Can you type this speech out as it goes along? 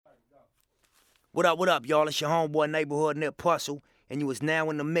What up, y'all? It's your homeboy Neighborhood Nip Puzzle, and you is now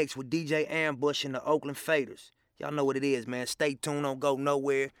in the mix with DJ Ambush and the Oakland Faders. Y'all know what it is, man. Stay tuned, don't go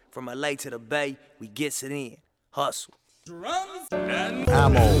nowhere. From LA to the Bay, we gets it in. Hustle. Drums and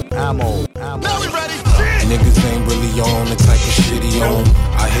ammo. Now we ready. Niggas ain't really on the type of shit he on.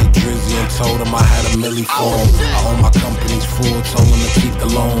 I hit Drizzy and told him I had a milli for him. I own my company's full, told him to keep the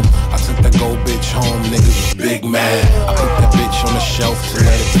loan. I took that gold bitch home, niggas was big mad. I put that bitch on the shelf to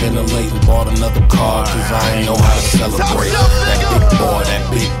let it ventilate and bought another car, cause I ain't know how to celebrate. That big boy, that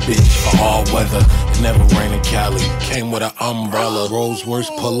big bitch for all weather. It never rained in Cali, came with an umbrella. Rolls Royce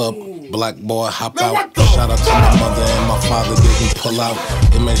pull up, black boy hop out. Shout out to my mother and my father didn't pull out.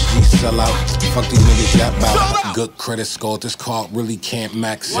 MSG sell out, fuck these niggas yap out. Good credit score, this card really can't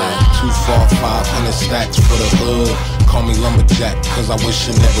max out. 24500 stacks for the hood. Call me lumberjack, cause I wish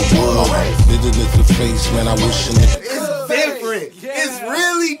a nigga would. Nigga lift the face, man, I wish a nigga. It's different, it's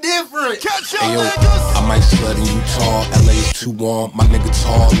really different. Hey yo, I might slut in Utah, LA's too warm. My nigga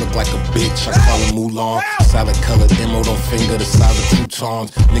tall, look like a bitch, I call him Mulan. Salad colored emerald on finger, the size of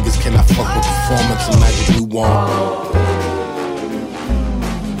croutons. Niggas cannot fuck with performance and magic you want.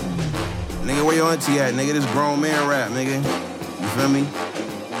 Nigga, where your auntie at, nigga? This grown man rap, nigga. You feel me?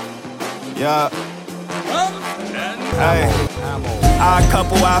 Yeah. Hey. I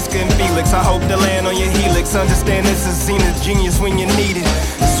couple Oscar and Felix. I hope to land on your helix. Understand this is Zenith genius when you need it.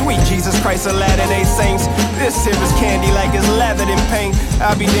 Sweet Jesus Christ of Latter-day Saints. This here is candy like it's lathered in paint.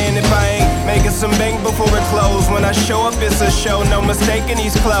 I'll be damned if I ain't making some bank before it close. When I show up, it's a show, no mistaking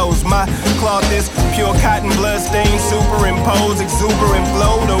these clothes. My cloth is pure cotton blood stain, superimposed, exuberant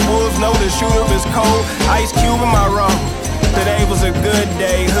flow. The wolves know the shooter is cold. Ice Cube in my rum. Today was a good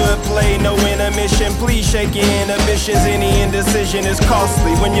day, hood play, no intermission. Please shake your inhibitions, any indecision is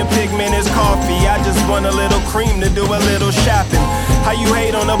costly. When your pigment is coffee, I just want a little cream to do a little shopping. How you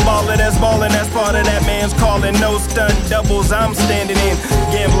hate on a baller that's ballin', that's part of that man's calling. No stunt doubles, I'm standing in.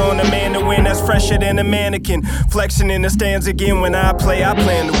 Gamble on the man to win, that's fresher than a mannequin. Flexing in the stands again, when I play, I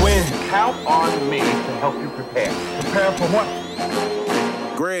plan to win. Count on me to help you prepare. Prepare for what?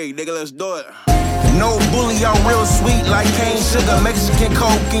 Greg, nigga, let's do it. No bully, y'all real sweet like cane sugar. Mexican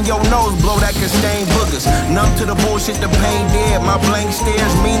coke in your nose, blow that can stain boogers. Numb to the bullshit, the pain dead. My blank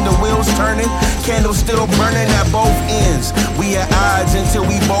stares mean the wheels turning. Candle still burning at both ends. We at odds until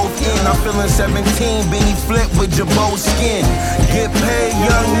we both in. I'm feeling 17, Benny Flip with Jabot skin. Get paid,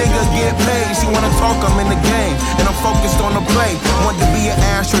 young nigga, get paid. She wanna talk, I'm in the game, and I'm focused on the play. Want to be an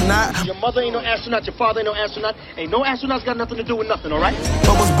astronaut. Your mother ain't no astronaut, your father ain't no astronaut. Ain't no astronaut's got nothing to do with nothing, alright?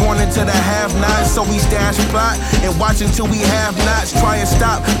 But was born into the have-nots, so we stash plot and watch until we have knots. Try and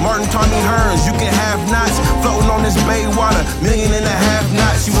stop Martin Tommy Hearns, you can have knots. Floating on this bay water, 1.5 million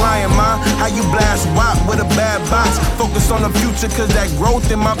knots. You lying, ma? How you blast WAP with a bad box? Focus on the future, cause that growth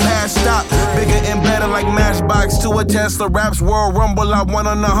in my past stop. Bigger and better like Matchbox to a Tesla. Raps World Rumble, I want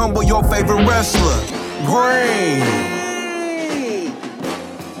on the humble, your favorite wrestler. Green.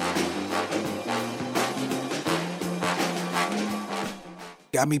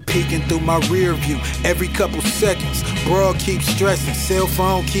 Got me peeking through my rear view every couple seconds. Bro, keep stressing, cell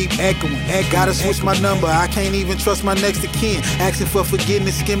phone keep echoing. Gotta switch my number, I can't even trust my next of kin. Asking for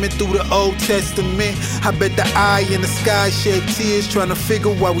forgiveness, skimming through the Old Testament. I bet the eye in the sky shed tears, trying to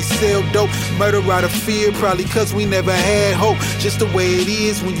figure why we sell dope. Murder out of fear, probably cause we never had hope. Just the way it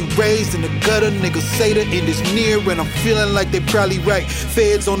is when you raised in the gutter. Niggas say the end is near, and I'm feeling like they probably right.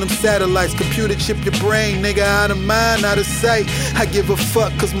 Feds on them satellites, computer chip your brain. Nigga out of mind, out of sight. I give a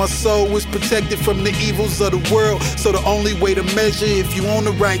fuck, cause my soul is protected from the evils of the world. So the only way to measure if you on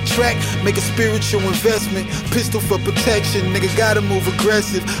the right track, make a spiritual investment. Pistol for protection, nigga gotta move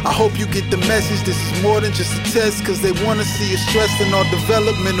aggressive. I hope you get the message, this is more than just a test. Cause they wanna see us stressed and our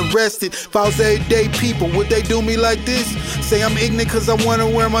development arrested. If I was everyday people, would they do me like this? Say I'm ignorant cause I wanna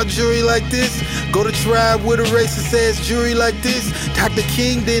wear my jewelry like this? Go to trial with a racist ass jury like this? Dr.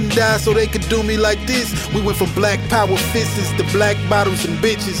 King didn't die so they could do me like this. We went from black power fists to black bottles and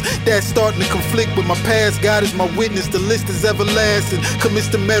bitches. That's starting to conflict with my past. God is my witness, the list is everlasting. Commits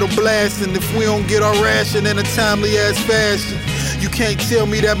the metal blasting if we don't get our ration in a timely ass fashion. You can't tell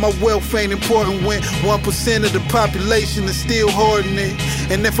me that my wealth ain't important when 1% of the population is still hoarding it.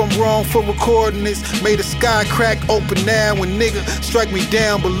 And if I'm wrong for recording this, may the sky crack open now and nigga strike me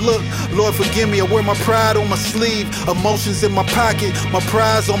down. But look, Lord forgive me, I wear my pride on my sleeve. Emotions in my pocket, my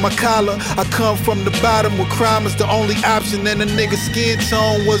prize on my collar. I come from the bottom where crime is the only option, and a nigga skin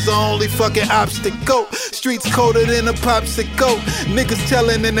tone was the only fucking obstacle. Streets colder than a popsicle. Niggas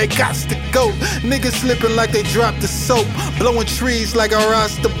telling and they gots to go. Niggas slipping like they dropped the soap. Blowing trees like a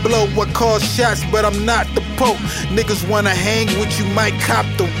Rasta blow. I call shots but I'm not the Pope. Niggas wanna hang with you, might cop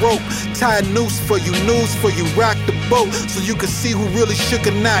drop the rope. Tie a noose for you, news for you, rock the boat. So you can see who really shook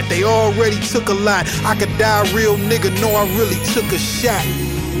or not. They already took a lot. I could die a real nigga, know I really took a shot.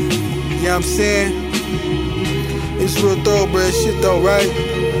 You know what I'm saying? It's real thoroughbred shit though, right?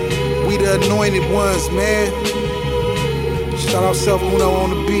 We the anointed ones, man. Shout out Self Uno on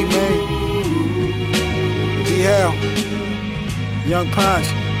the beat, man. D-Hal, Young Punch,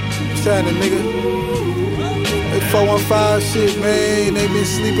 what's happening, nigga? They 415 shit, man. They been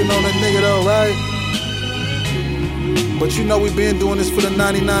sleeping on a nigga though, right? But you know we been doing this for the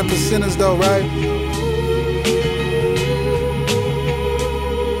 99%ers though, right?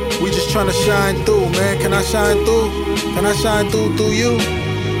 We just tryna shine through, man. Can I shine through? Can I shine through you?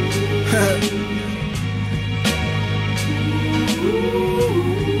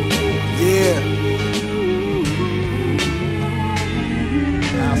 Yeah.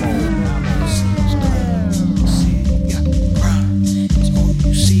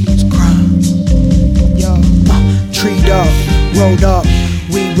 Treed up, rolled up,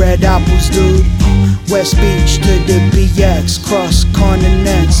 we red apples, dude. West Beach to the BX, cross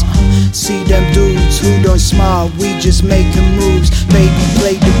continents. See them dudes who don't smile, we just making moves. Baby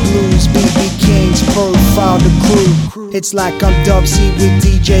play the blues, BB Kings profile the crew. It's like I'm Dub C with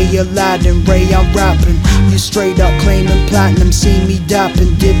DJ Aladdin, Ray I'm rapping. You straight up claiming platinum, see me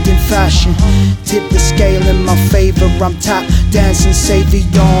dapping, dipped in fashion. Tip the scale in my favor, I'm top dancing,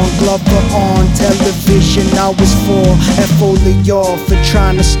 Savion, Glover on television. I was for y'all for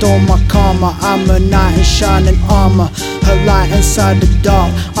trying to steal my karma. I'm a knight in shining armor, her light inside the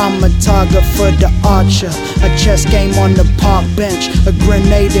dark. I'm a target for the archer, a chess game on the park bench, a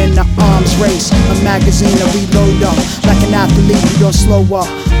grenade in the arms race, a magazine to reload up. Like an athlete, you don't slow up.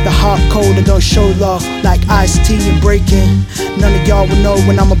 The hot cold and don't show love. Like Ice-T and breaking. None of y'all will know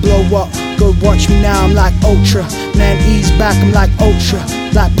when I'ma blow up. Go watch me now, I'm like Ultra. Man, ease back, I'm like Ultra.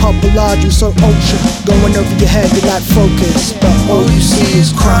 Like Papa Large, I'm so ultra. Going over your head, you like Focus. But all you see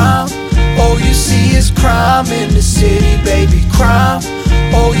is crime. All you see is crime in the city, baby, crime.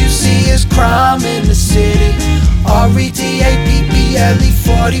 All you see is crime in the city. R-E-D-A-P-P-L-E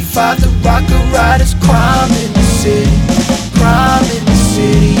 45, the rocker riders, crime in the city. Crime in the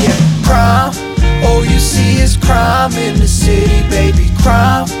city, yeah, crime. All you see is crime in the city, baby,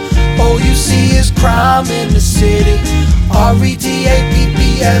 crime. All you see is crime in the city.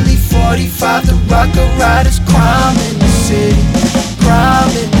 R-E-D-A-P-P-L-E 45, the rocker riders, crime in the city. Crime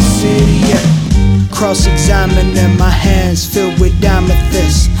in the city, yeah. Cross-examining my hands filled with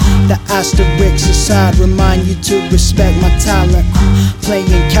amethyst. The asterisks aside remind you to respect my talent. Playing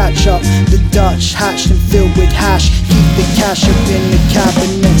catch up, the Dutch hatched and filled with hash. Keep the cash up in the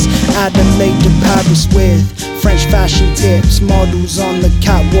cabinets. Adelaide to Paris with French fashion tips, models on the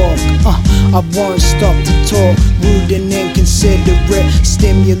catwalk. I won't stop to talk, rude and inconsiderate.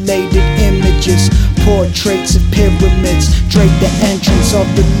 Stimulated images, portraits of pyramids. Drape the entrance of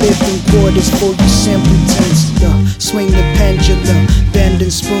the living quarters for you simpletons. Swing the pendulum, bending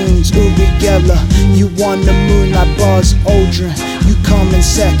spoons, Uri Geller. You on the moon like Buzz Aldrin, you coming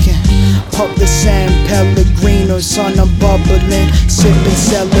second. Pop the San Pellegrino, son, I'm bubbling. Sipping,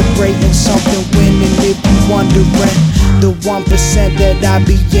 celebrating something, winning if you wondering. The 1% that I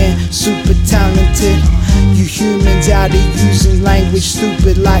be in, super talented. You humans out of using language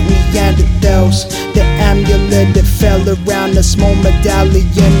stupid like Neanderthals. The amulet that fell around, a small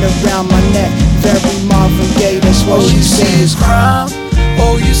medallion around my neck. Very Marvin Gaye, that's what you see is crime.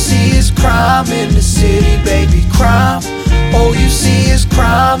 All you see is crime in the city, baby, crime. All you see is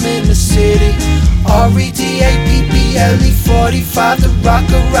crime in the city. R-E-D-A-P-P-L-E 45, the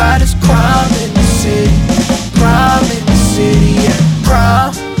rocker riders, crime in the city. Crime in the city, yeah,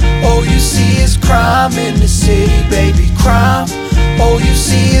 crime. All you see is crime in the city, baby, crime. All you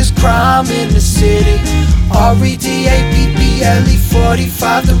see is crime in the city. R-E-D-A-P-P-L-E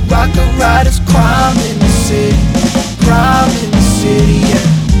 45, the rocker riders, crime in the city. Crime in the city, yeah.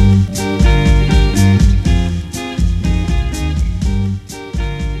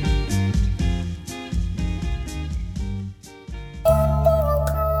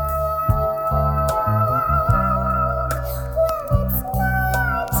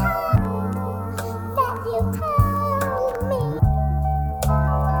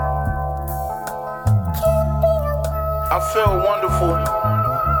 I feel wonderful.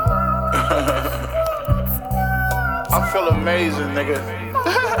 I feel amazing, nigga.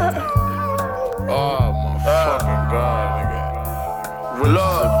 Oh my fucking god, nigga.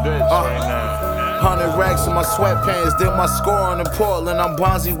 Love, bitch, right now. 100 racks in my sweatpants, did my scoring in Portland. I'm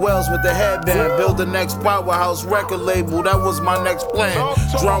Bonzi Wells with the headband. Build the next powerhouse record label, that was my next plan.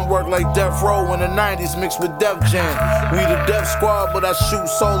 Drum work like Death Row in the 90s mixed with Def Jam. We the Def Squad, but I shoot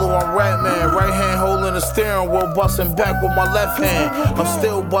solo on Ratman. Right hand holding the steering wheel, busting back with my left hand. I'm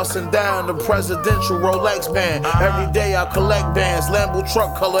still busting down the presidential Rolex band. Every day I collect bands, Lambo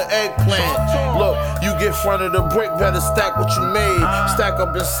truck color eggplant. Look, you get front of the brick, better stack what you made. Stack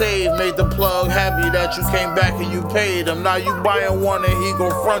up and save, made the plug happy that you came back and you paid him. Now you buying one and he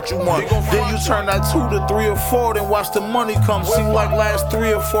gon' front you one. Then you turn that 2 to 3 or 4, then watch the money come. Seem like last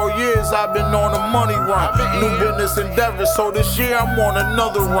 3 or 4 years I've been on a money run. New business endeavors, so this year I'm on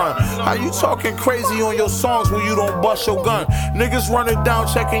another run. How you talking crazy on your songs when you don't bust your gun? Niggas running down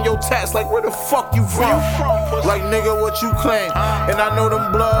checking your tats like where the fuck you from? Like nigga what you claim? And I know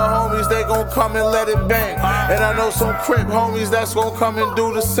them blood homies, they gon' come and let it bang. And I know some Crip homies that's gon' come and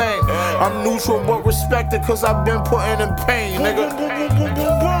do the same. I'm neutral but respected cause I've been putting in pain, nigga.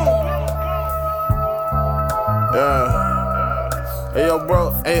 Yeah. Hey yo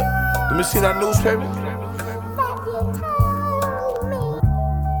bro, hey, let me see that newspaper.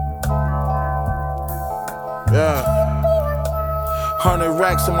 Yeah. 100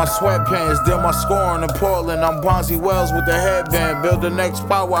 racks in my sweatpants, did my scoring in Portland. I'm Bonzi Wells with the headband. Build the next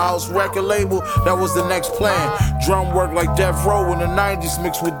powerhouse record label, that was the next plan. Drum work like Death Row in the 90s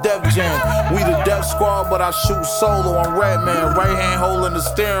mixed with Def Jam. We the Def Squad, but I shoot solo on Ratman. Right hand holding the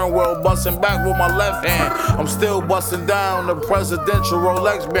steering wheel, busting back with my left hand. I'm still busting down the presidential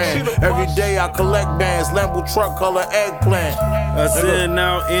Rolex band. Every day I collect bands, Lambo truck color eggplant. I send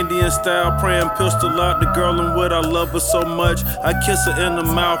out Indian style, praying pistol out. The girl I'm with, I love her so much, I kiss her in the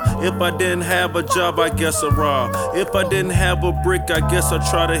mouth. If I didn't have a job, I guess I rob. If I didn't have a brick, I guess I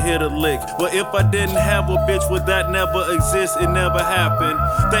try to hit a lick. But if I didn't have a bitch, would that never exist? It never happened.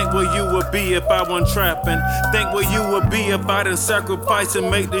 Think where you would be if I wasn't trapping. Think where you would be if I didn't sacrifice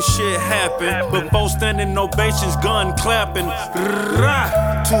and make this shit happen. Before standing ovations, gun clapping.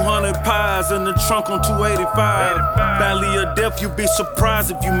 200 pies in the trunk on 285. Valley of death, you be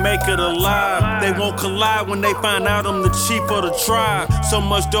surprised if you make it alive. They won't collide when they find out I'm the chief of the tribe. So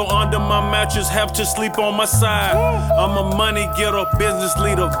much dough under my mattress, have to sleep on my side. I'm a money getter, business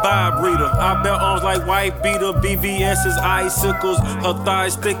leader, vibe reader. I bear arms like white beater, BVS's icicles. Her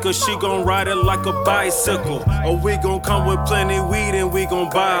thighs thicker, she gon' ride it like a bicycle. Or we gon' come with plenty weed and we gon'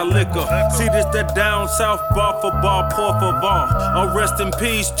 buy liquor. See this that down south bar for bar, pour for bar. I rest in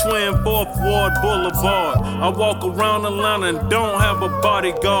peace, Twin 4th Ward Boulevard. I walk around Atlanta and don't have a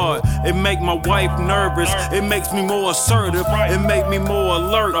bodyguard. It make my wife nervous, it makes me more assertive, it make me more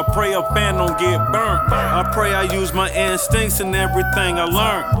alert. I pray a fan don't get burnt. I pray I use my instincts in everything I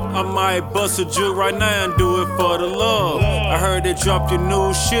learned. I might bust a juke right now and do it for the love. I heard they dropped your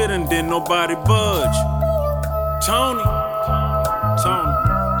new shit and didn't nobody budge. Tony.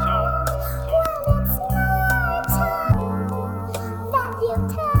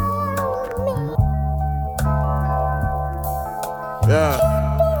 Yeah.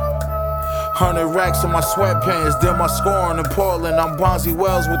 100 racks in my sweatpants, did my scoring in Portland. I'm Bonzi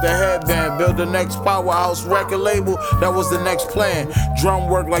Wells with the headband. Build the next powerhouse record label, that was the next plan. Drum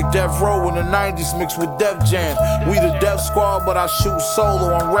work like Death Row in the 90s mixed with Def Jam. We the Def Squad, but I shoot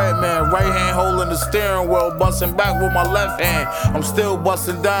solo on Ratman. Right hand holding the steering wheel, busting back with my left hand. I'm still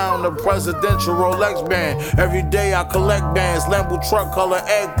busting down the presidential Rolex band. Every day I collect bands, Lambo truck color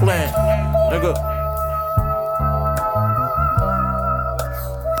eggplant. Nigga.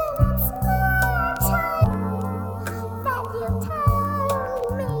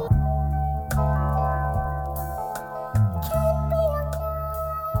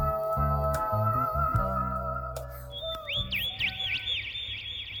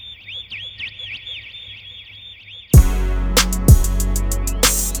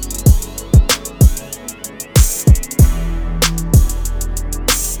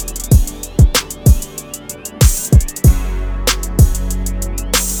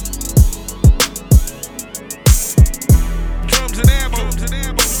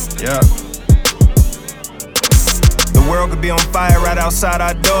 Yeah. The world could be on fire right outside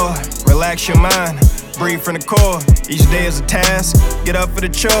our door. Relax your mind, breathe from the core. Each day is a task, get up for the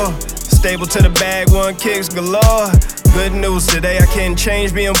chore. Stable to the bag, one kicks galore. Good news today, I can't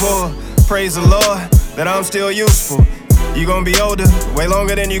change being poor. Praise the Lord that I'm still useful. You gon' be older, way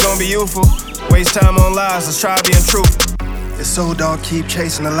longer than you gon' be youthful. Waste time on lies, let's try being truthful. It's so dark, keep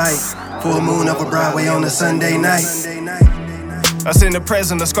chasing the light. Full moon over Broadway on a Sunday night. I seen the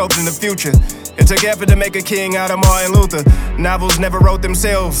present, the scopes in the future. It took effort to make a king out of Martin Luther. Novels never wrote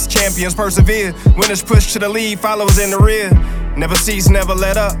themselves, champions persevere. Winners push to the lead, followers in the rear. Never cease, never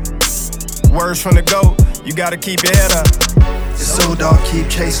let up. Words from the GOAT, you gotta keep your head up. It's so dark, keep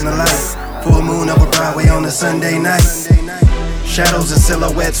chasing the light. Full moon over Broadway on a Sunday night. Shadows and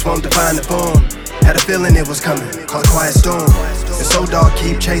silhouettes won't define the form. Had a feeling it was coming, called a quiet storm. It's so dark,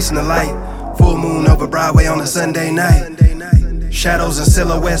 keep chasing the light. Full moon over Broadway on a Sunday night. Shadows and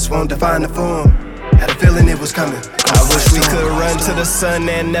silhouettes won't define the form. Had a feeling it was coming. I wish we could run to the sun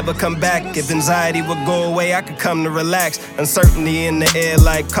and never come back. If anxiety would go away, I could come to relax. Uncertainty in the air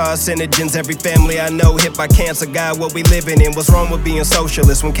like carcinogens. Every family I know hit by cancer. God, what we living in? What's wrong with being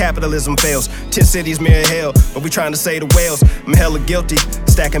socialist when capitalism fails? 10 cities mirror hell, but we trying to say the whales. I'm hella guilty,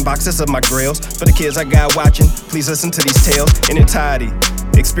 stacking boxes of my grills. For the kids I got watching, please listen to these tales in entirety.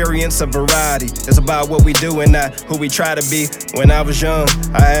 Experience a variety. It's about what we do and not who we try to be. When I was young,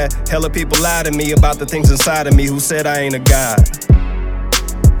 I had hella people lie to me about the things inside of me. Who said I ain't a god?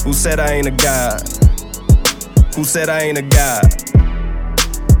 Who said I ain't a god? Who said I ain't a god?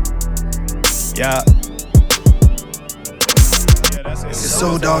 Yeah. It's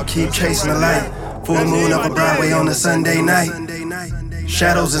so dark, keep chasing the light. Full moon over Broadway on a Sunday night.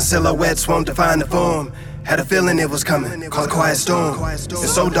 Shadows and silhouettes won't define the form. Had a feeling it was coming, called a quiet storm.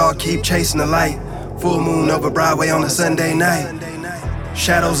 It's so dark, keep chasing the light. Full moon over Broadway on a Sunday night.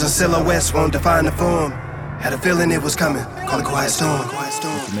 Shadows and silhouettes won't define the form. Had a feeling it was coming, called a quiet storm.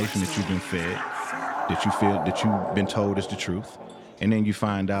 Information that you've been fed, that you feel that you've been told is the truth, and then you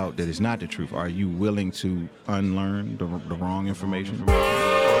find out that it's not the truth. Are you willing to unlearn the wrong information?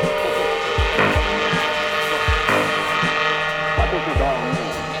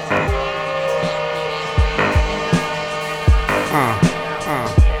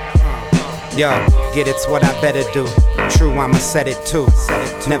 Yo, get it's what I better do. True, I'ma set it too.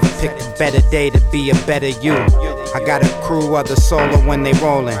 Never pick a better day to be a better you. I got a crew of the solo when they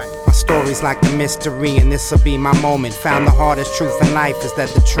rollin'. My story's like a mystery and this'll be my moment. Found the hardest truth in life is that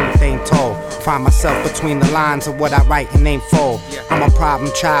the truth ain't told. Find myself between the lines of what I write and ain't fold. I'm a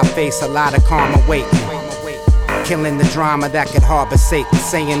problem child, face a lot of karma waiting. Killing the drama that could harbor Satan.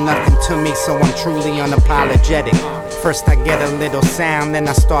 Saying nothing to me, so I'm truly unapologetic. First I get a little sound, then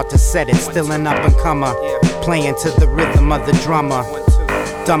I start to set it. Still an up-and-comer, playing to the rhythm of the drummer.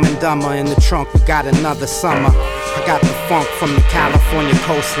 Dumb and Dumber in the trunk, we got another summer. I got the funk from the California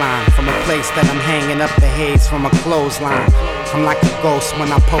coastline. From a place that I'm hanging up the haze from a clothesline. I'm like a ghost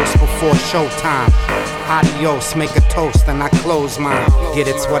when I post before showtime. Adios, make a toast and I close mine. Get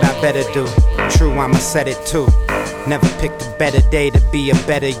it's what I better do. True, I'ma set it too. Never picked a better day to be a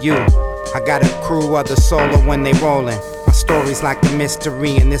better you. I got a crew of the solo when they rollin'. My story's like a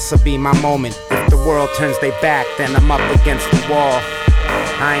mystery and this'll be my moment. If the world turns their back, then I'm up against the wall.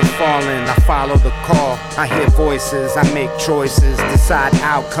 I ain't falling, I follow the call. I hear voices, I make choices, decide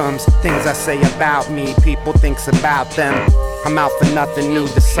outcomes. Things I say about me, people thinks about them. I'm out for nothing new,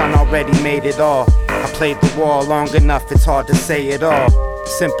 the sun already made it all. I played the wall long enough, it's hard to say it all.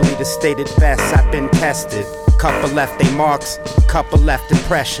 Simply to state it best, I've been tested. Couple left they marks, couple left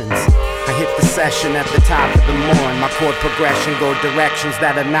impressions. I hit the session at the top of the morn. My chord progression go directions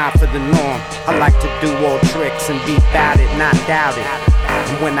that are not for the norm. I like to do old tricks and be bout it, not doubt it.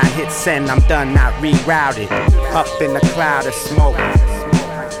 And when I hit send, I'm done, not rerouted. Up in a cloud of smoke,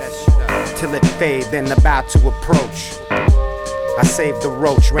 till it fade, then about to approach. I save the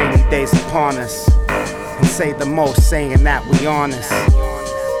roach, rainy days upon us. And say the most, saying that we honest.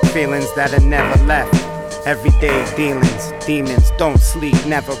 Feelings that are never left. Everyday dealings, demons don't sleep,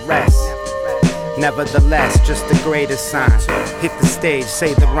 never rest. Nevertheless, just the greatest sign. Hit the stage,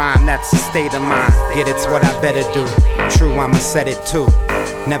 say the rhyme, that's a state of mind. Get it's what I better do. True, I'ma set it too.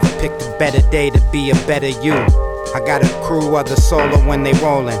 Never picked a better day to be a better you. I got a crew of the solo when they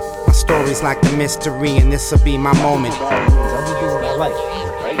rollin'. My story's like a mystery and this'll be my moment. But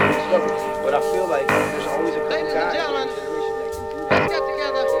I feel like there's always a good guy. Let's get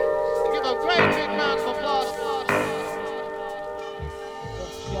together and give a great big round of applause.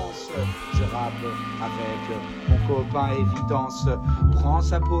 Je rappe avec mon copain Évidence. Prends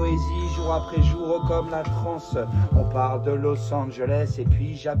sa poésie jour après jour comme la transe. On parle de Los Angeles et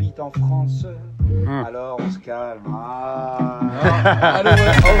puis j'habite en France. Alors on se calme.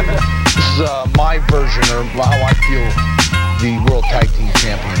 This is my version of how I feel the World Tag Team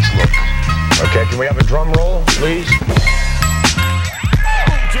Champions look. Okay, can we have a drum roll, please?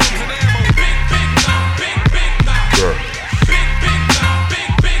 Sure.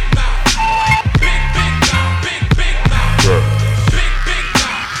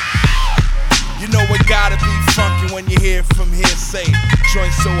 You know it gotta be funky when you hear from hearsay.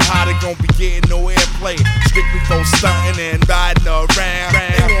 Joint so hot it gon' be getting no airplay. Strictly for stunting and riding around.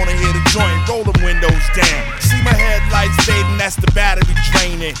 They wanna hear the joint, roll the windows down. See my headlights fading, that's the battery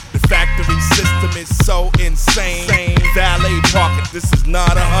draining. The factory system is so insane. Valet parking, this is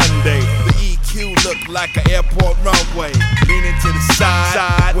not a Hyundai. The EQ look like an airport runway. Leaning to the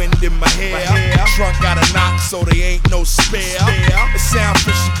side, wind in my hair. Trunk got a knock, so they ain't no spare. It sound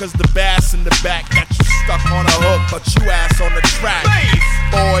fishy cause the bass in the back got you stuck on a hook, but you ass on the track.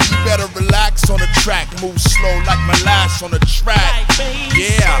 Boy, you better relax on the track. Move slow like my last on the track.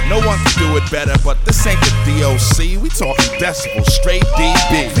 Yeah, no one can do it better, but this ain't the DOC. We talking decibels, straight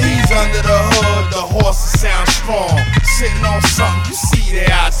DB. V's under the hood, the horses sound strong. Sitting on something, you see their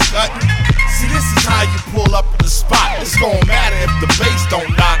eyes cutting. See, this is how you pull up in the spot. It's gon' matter if the bass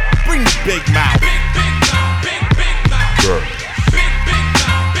don't knock. Bring the big mouth. Big mouth, big mouth. Big mouth, big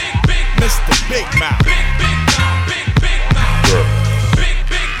mouth. Mr. Big Mouth. Big mouth, big mouth.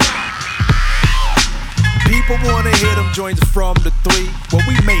 People wanna hear them joints from the 3. What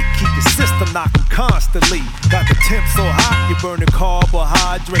we make, keep the system knocking constantly. Got the temp so hot, you burning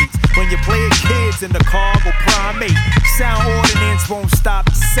carbohydrates. When you play kids in the cargo primate. Sound ordinance won't stop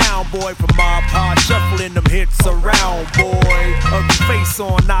the sound boy from my pod shuffling them hits around, boy. Ugly face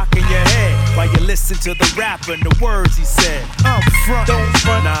on knocking your head while you listen to the rapper and the words he said. I'm front, don't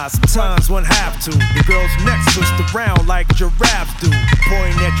front. Nah, sometimes one have to. The girls next twist around like giraffes do.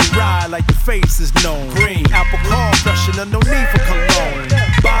 Pointing at your eye like your face is known. Green, apple car freshen, no need for cologne.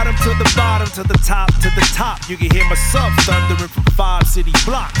 Bottom to the bottom, to the top, to the top. You can hear my subs thundering from 5 city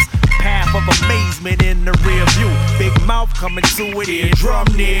blocks. Path of amazement in the rear view. Big mouth coming to it, eardrum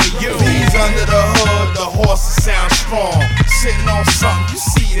near you. V's under the hood, the horses sound strong. Sitting on something, you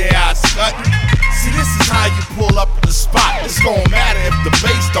see their eyes cutting. See, this is how you pull up in the spot. It's gon' matter if the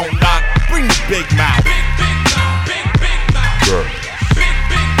bass don't knock. Bring the big mouth. Big mouth, big mouth. Big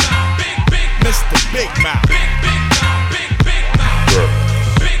mouth, big Mr. Big Mouth. Big mouth, big mouth.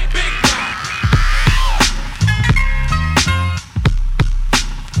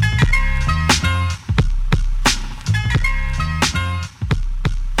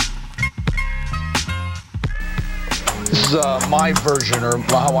 This is my version, or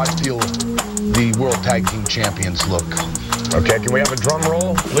how I feel the World Tag Team Champions look. Okay, can we have a drum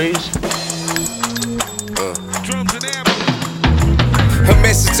roll, please? Drums and ammo. A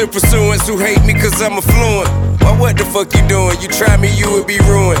message to pursuants who hate me cause I'm affluent. Why, what the fuck you doing? You try me, you would be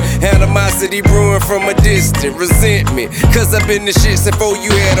ruined. Animosity brewing from a distance. Resentment, cause I've been the shit since before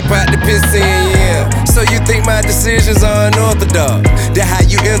you had a pot to piss in, yeah. So you think my decisions are unorthodox? That how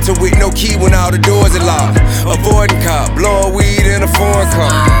you enter with no key when all the doors are locked. Avoiding cop, blowing weed in a foreign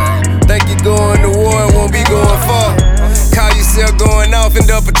car. Think you going to war and won't be going far. Call yourself going off, end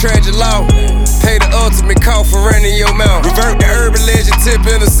up a tragic law. Pay the ultimate cost for running your mouth. Revert the urban legend tip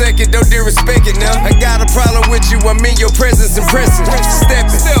in a second, don't disrespect it now. I got a problem with you, I'm in your presence impressive.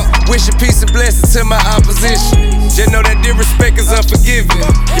 Stepping, wish a peace and blessing to my opposition. Just know that disrespect is unforgiving.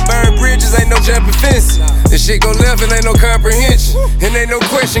 You burn bridges, ain't no jumping fences. This shit gon' left and ain't no comprehension. And ain't no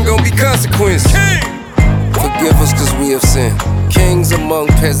question, gon' be consequences. Forgive us cause we have sinned. Kings among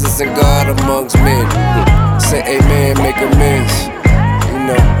peasants and God amongst men. Say amen, make amends. You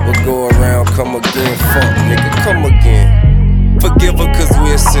know, we'll go around, come again. Fuck, nigga, come again. Forgive us cause we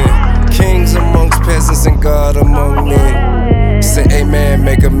have sinned. Kings amongst peasants and God among men. Say amen,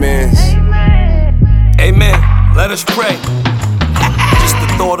 make amends. Amen, let us pray. Just the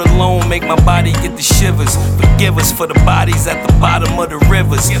thought alone make my body get the shivers. Forgive us for the bodies at the bottom of the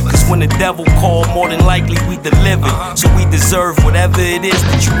rivers. Cause when the devil called, more than likely we delivered. So we deserve whatever it is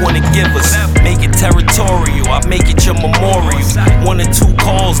that you wanna give us. Make it territorial, I make it your memorial. 1 or 2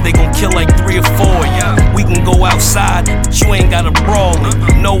 calls, they gon' kill like 3 or 4, yeah. We can go outside, but you ain't gotta brawl it.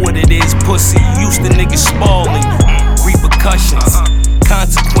 You know what it is, pussy, you used to niggas spalling. Repercussions,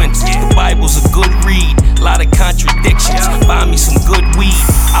 consequences, the Bible's a good read, lot of contradictions. Find me some good weed,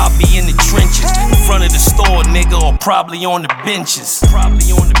 I'll be in the trenches, in front of the store, nigga, or probably on the benches.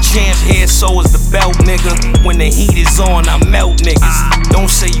 Champ here, so is the belt, nigga. When the heat is on, I melt niggas. Don't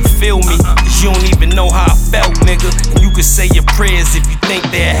say you feel me, cause you don't even know how I felt, nigga. And you can say your prayers if you think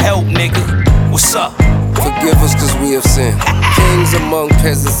they'll help, nigga. What's up? Forgive us cause we have sinned. Kings among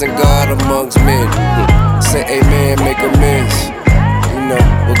peasants and God amongst men. Say amen, make amends. You know,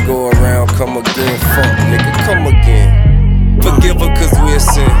 we'll go around, come again. Fuck, nigga, come again. Forgive us cause we have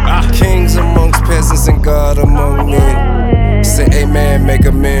sinned. Kings amongst peasants and God among men. Say amen, make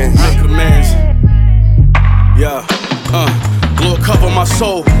amends. Make amends. Yeah, Lord, cover my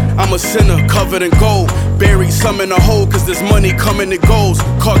soul. I'm a sinner covered in gold. Buried some in a hole, cause there's money coming, it goes.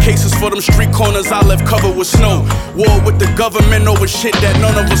 Caught cases for them street corners I left covered with snow. War with the government over shit that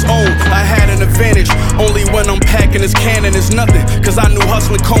none of us own. I had an advantage, only when I'm packing this cannon is nothing. Cause I knew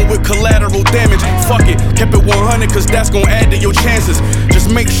hustling come with collateral damage. Fuck it, kept it 100 cause that's gon' add to your chances. Just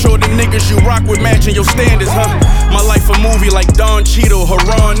make sure the niggas you rock with matching your standards, huh? My life a movie like Don Cheadle,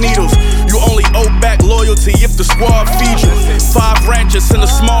 Haran Needles. You only owe back loyalty if the squad feed you. 5 ranches in a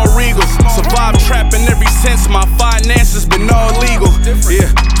small Regal. Survived trapping ever since, my finances been all legal. Yeah,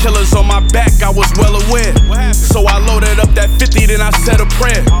 killers on my back, I was well aware. So I loaded up that 50, then I said a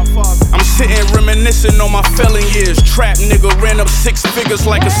prayer. I'm sitting reminiscing on my felon years. Trap nigga ran up 6 figures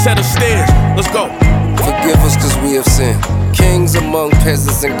like a set of stairs. Let's go. Forgive us cause we have sinned. Kings among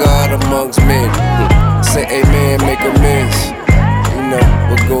peasants and God amongst men. Say amen, make amends. You know,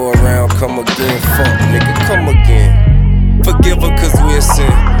 we'll go around, come again. Fuck nigga, come again. Forgive us cause we have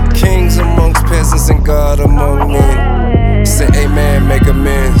sinned. Kings amongst peasants and God among men. Say amen, make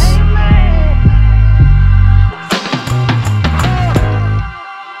amends.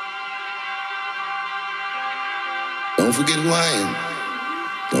 Don't forget who I am.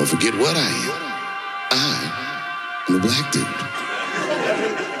 Don't forget what I am. I'm a black dude.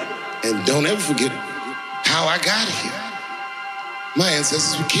 And don't ever forget how I got here. My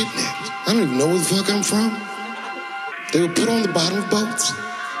ancestors were kidnapped. I don't even know where the fuck I'm from. They were put on the bottom of boats.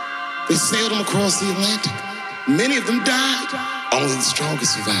 They sailed them across the Atlantic. Many of them died. Only the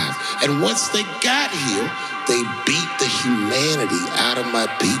strongest survived. And once they got here, they beat the humanity out of my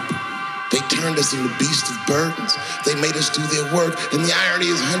people. They turned us into beasts of burdens. They made us do their work. And the irony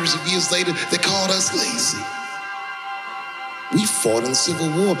is, hundreds of years later, they called us lazy. We fought in the Civil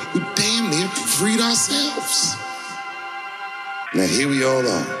War. We damn near freed ourselves. Now here we all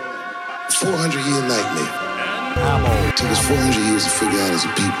are. 400-year nightmare. It took us 400 years to figure out as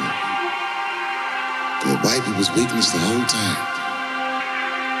a people. The white people's weakness the whole time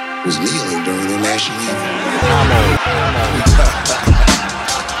was kneeling during their national anthem.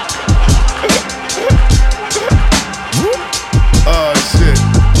 Oh shit.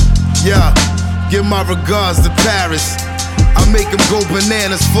 Yeah, give my regards to Paris. I make them go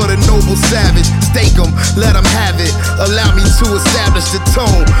bananas for the noble savage. Stake them, let them have it. Allow me to establish the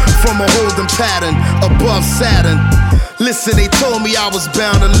tone from a holding pattern above Saturn. Listen, they told me I was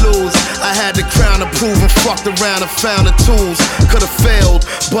bound to lose. I had the crown to prove and fucked around and found the tools. Could've failed,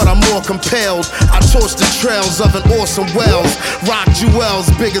 but I'm more compelled. I torched the trails of an Orson Welles. Rock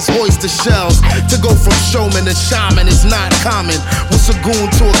jewels, biggest oyster shells. To go from showman to shaman is not common. What's a goon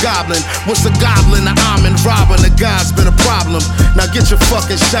to a goblin? What's a goblin to almond? Robbing a guy's been a problem. Now get your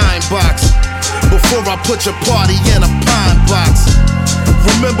fucking shine box before I put your party in a pine box.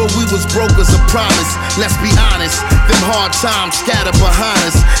 Remember we was broke as a promise. Let's be honest, them hard times scattered behind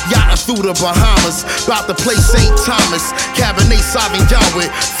us. Yachting through the Bahamas, about to play St. Thomas. Cabernet Sauvignon with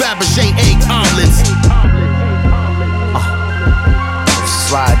Fabergé egg omelets.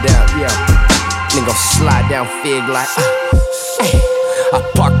 Slide down, yeah. Nigga slide down fig like I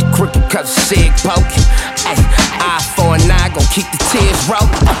parked the crooked cause of sig poking. Eye for an eye, gon' keep the tears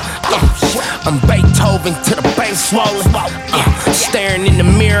rolling. I'm Beethoven to the bank swollen. Staring in the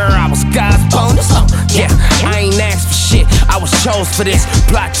mirror, I was God's bonus. Yeah, I ain't asked for shit, I was chose for this.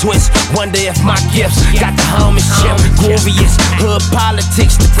 Plot twist, wonder if my gifts got the homage-ship. Grooviest, hood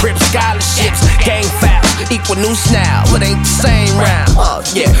politics, the Crip scholarships. Gang fouls, equal new snap, but ain't the same round.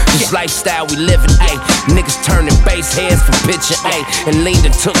 Yeah, this lifestyle we living, ayy. Niggas turning base heads from pitching, ayy. And leaned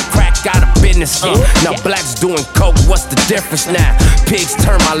and took crack out of business, Now blacks doing coke, what's the difference now? Pigs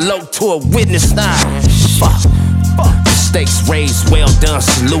turn my low to a witness now. Fuck. The stakes raised, well done,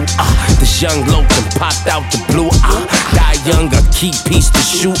 salute. This young Logan popped out the blue. Die young, a key piece to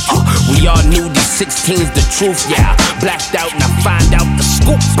shoot. We all knew these 16's the truth, yeah. Blacked out and I find out the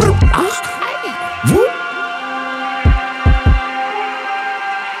scoop. Whoop.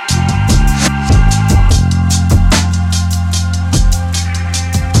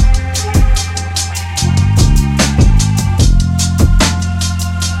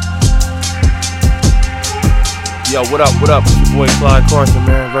 Yo, what up, what up? It's your boy Clyde Carson,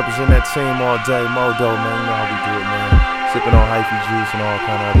 man. Represent that team all day. Modo, man. You know how we do it, man. Sipping on hyphy juice and all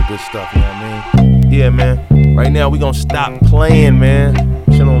kind of other good stuff, you know what I mean? Yeah, man. Right now, we gonna stop playing, man.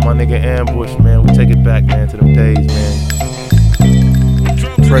 Chillin' with my nigga Ambush, man. We take it back, man, to them days, man.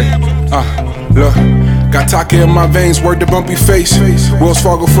 Pray. Look, got Taka in my veins, word to bumpy face. Wells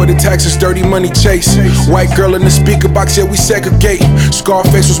Fargo for the taxes, dirty money chase. White girl in the speaker box, yeah, we segregate.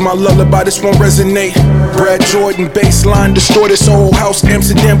 Scarface was my lullaby, this won't resonate. Brad Jordan, baseline, distorted, this whole house,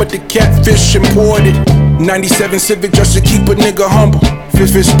 Amsterdam, but the catfish imported. 97 Civic just to keep a nigga humble.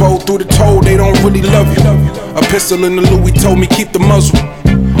 Fish bowl through the toll, they don't really love you. A pistol in the Louis told me keep the muzzle.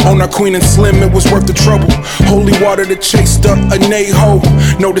 On our Queen and Slim, it was worth the trouble. Holy water that chased up a nay-ho.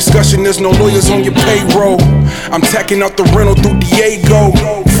 No discussion, there's no lawyers on your payroll. I'm tacking out the rental through Diego.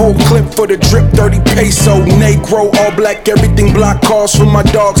 Full clip for the drip, 30 peso. Negro, all black, everything block calls from my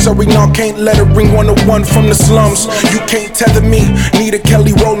dog. Sorry, no, can't let her ring 101 from the slums. You can't tether me. Need a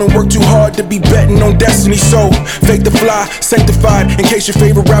Kelly Rowland, work too hard to be betting on destiny. So, fake the fly, sanctified. In case your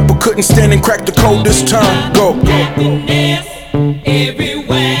favorite rapper couldn't stand and crack the code this time. Go. Happiness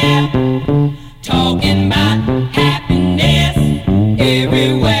everywhere. Talking about happiness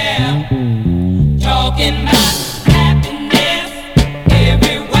everywhere. Talking about happiness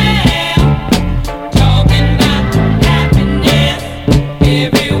everywhere. Talking about happiness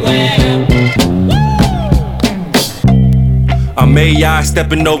everywhere. I'm AI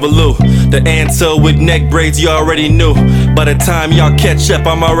stepping over Lou. The answer with neck braids you already knew. By the time y'all catch up,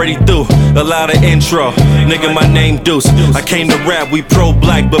 I'm already through. Allow the intro, nigga, my name Deuce. I came to rap, we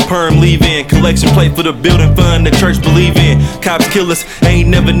pro-black, but perm leave in. Collection plate for the building fund the church believe in. Cops kill us, ain't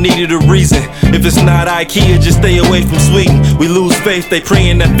never needed a reason. If it's not IKEA, just stay away from Sweden. We lose faith, they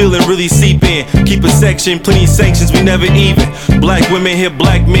praying that feeling really seep in. Keep a section, plenty sanctions, we never even. Black women hear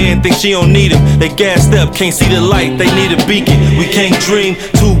black men, think she don't need them. They gassed up, can't see the light, they need a beacon. We can't dream,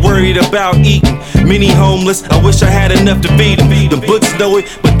 too worried about eating. Many homeless, I wish I had enough to feed them. The books know it,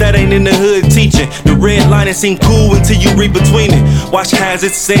 but that ain't in the hood teaching. The red line seem cool until you read between it. Watch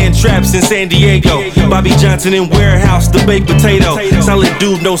hazards, sand traps in San Diego. Bobby Johnson in warehouse, the baked potato. Solid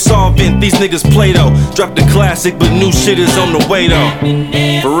dude, no solvent, these niggas Play-Doh. Drop the classic, but new shit is on the way though.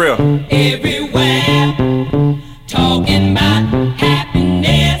 For real. Everywhere. Talking about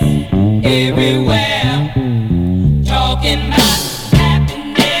happiness everywhere. Talking about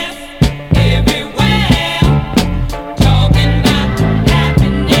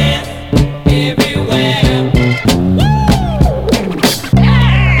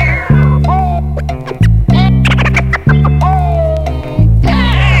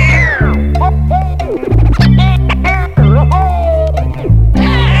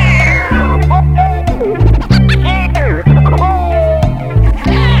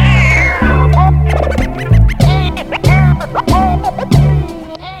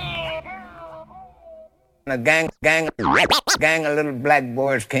A gang of little black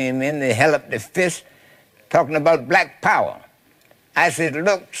boys came in, they held up their fists, talking about black power. I said,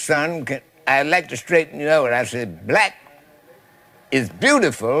 look, son, I'd like to straighten you out. I said, black is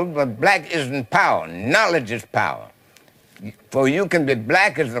beautiful, but black isn't power. Knowledge is power. For you can be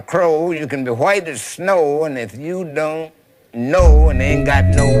black as a crow, you can be white as snow, and if you don't know and ain't got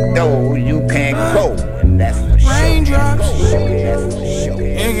no dough, you can't go. And that's for sure. Raindrops,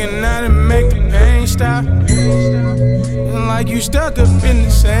 hanging out and make the pain stop. Feeling like you stuck up in the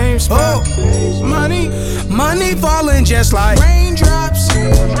same spot. Money falling just like raindrops,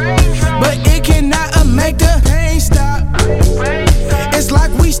 but it cannot make the pain stop. It's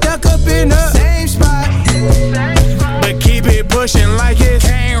like we stuck up in the same spot, but keep it pushing like it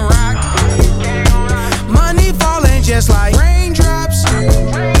can't rock. Money falling just like raindrops,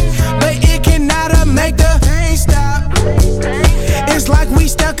 but it cannot make the pain stop. It's like we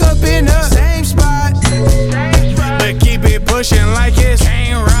stuck up in the same spot, but keep it pushing like it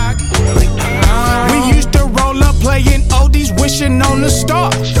can't rock. We used to roll up playing oldies, wishing on a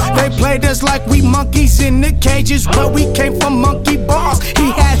star. They played us like we monkeys in the cages, but we came from monkey bars.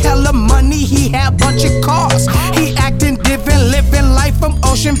 He had hella money, he had bunch of cars. He acting different, living life from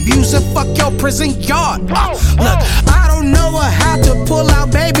ocean views and fuck your prison yard. Look, I don't know how to pull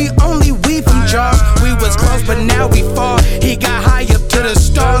out, baby, only we from jars. We was close, but now we far. He got high up to the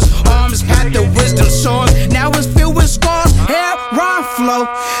stars, arms had the wisdom swords. Now it's filled with scars, hair, rhyme flow.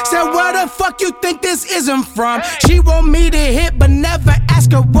 Said, where the fuck you think this isn't from? She want me to hit, but never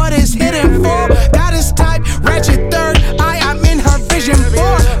ask her what it's hitting for. Got his type, ratchet third eye, I'm in her vision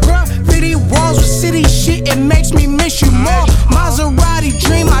board. Graffiti walls with city shit, it makes me miss you more. Maserati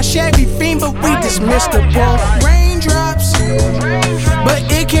dream, my Chevy fiend, but we dismissed the ball. Raindrops, but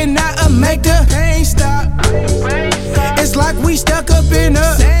it cannot make the pain stop. It's like we stuck up in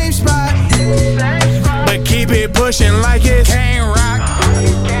the same spot, but keep it pushing like it can't rock.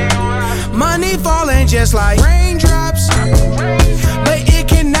 Money falling just like raindrops, but it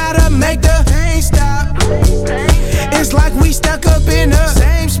cannot make the pain stop. It's like we stuck up in the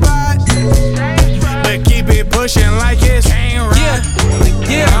same spot, but keep it pushing like it can't rock.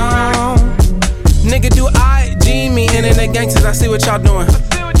 Yeah. Nigga, do I, G, me, and in the gangsters, I see what y'all doing.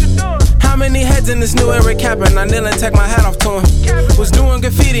 How many heads in this new era capping? I kneel and take my hat off to him. Was doing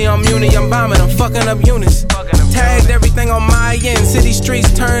graffiti on Muni, I'm bombing, I'm fucking up units. tagged everything on my end. City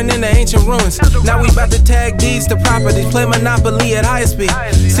streets turned into ancient ruins. Now we bout to tag deeds to properties, play Monopoly at high speed.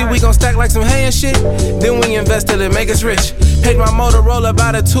 See, we gon' stack like some hay and shit. Then we invested and make us rich. Paid my Motorola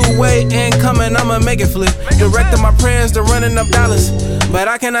about a two-way income and I'ma make it flip. Directed my prayers to running up dollars, but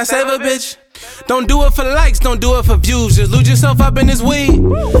I cannot save a bitch. Don't do it for likes, don't do it for views. Just lose yourself up in this weed.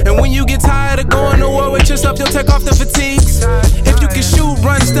 And when you get tired of going to war with yourself, you'll take off the fatigues. If you can shoot,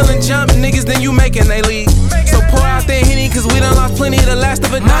 run, steal, and jump, niggas, then you making they league. So pour out that Henny, cause we done lost plenty of the last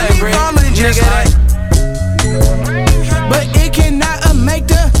of a dying bread. Nigga, like, but it cannot make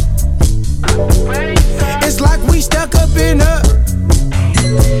the. It's like we stuck up in a.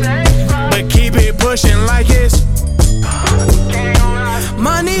 But keep it pushing like it's.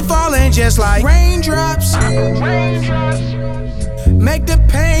 Money falling just like raindrops. Make the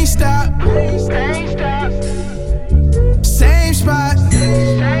pain stop. Same spot.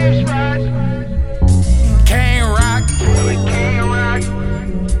 Can't rock.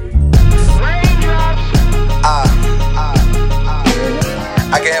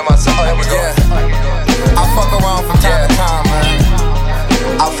 I can hear myself. Oh, here we go. I fuck around from time to time, man.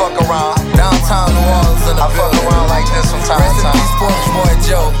 I fuck around downtown New Orleans in the I fuck around like this from time to time. Rest in peace, Porch Boy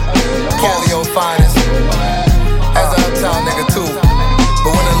Joe, Polio finest. As an uptown nigga too.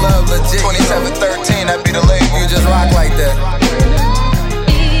 But when the love legit, 2713, that be the label. You just rock like that.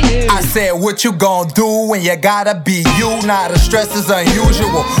 I said, what you gon' do when you gotta be you? Now the stress is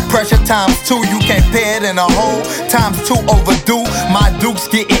unusual. Pressure times 2, you can't pay it in a hole. Times 2 overdue. My Duke's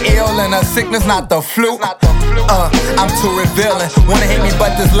getting ill and a sickness, not the flu. I'm too revealing. Wanna hate me,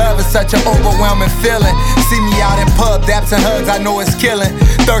 but this love is such an overwhelming feeling. See me out in pub, daps and hugs, I know it's killing.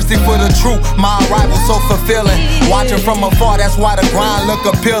 Thirsty for the truth, my arrival so fulfilling. Watching from afar, that's why the grind look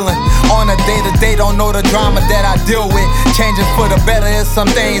appealing. On a day-to-day, don't know the drama that I deal with. Changing for the better is some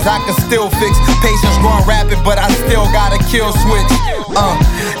things I can still fix. Patience growing rapid, but I still got a kill switch.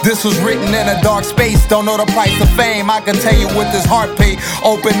 This was written in a dark space. Don't know the price of fame. I can tell you what this heart paid.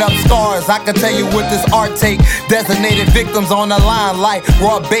 Open up scars. I can tell you what this art take. Designated victims on the line like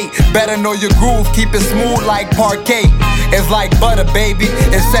raw bait. Better know your groove. Keep it smooth like parquet. It's like butter, baby.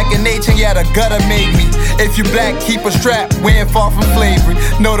 It's second nature. Yeah, the gutter made me. If you black, keep a strap. We ain't far from slavery.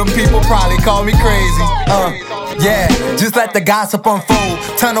 Know them people probably call me crazy. Yeah, just let the gossip unfold.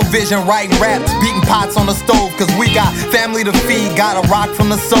 Tunnel vision, writing raps, beating pots on the stove. Cause we got family to feed, gotta rock from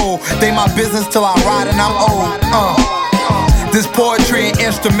the soul. They my business till I ride and I'm old. This poetry and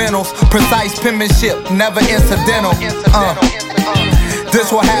instrumentals, precise penmanship, never incidental. This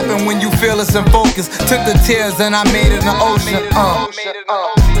what happen when you feel it's in focus. Took the tears and I made it an ocean.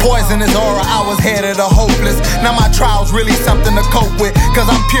 Poisonous aura, I was headed to hopeless. Now my trial's really something to cope with. Cause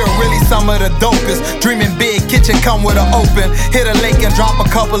I'm pure, really some of the dopest. Dreaming big, kitchen come with an open. Hit a lake and drop a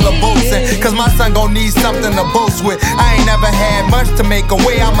couple of boats in. Cause my son gon' need something to boast with. I ain't never had much to make a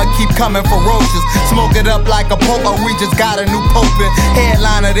way, I'ma keep coming ferocious. Smoke it up like a poker, we just got a new popin'.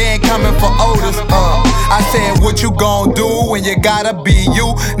 Headliner, they ain't coming for Otis. I said, what you gon' do when you gotta be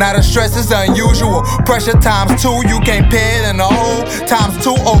you? Now the stress is unusual. Pressure times 2, you can't pay it in the hole. Times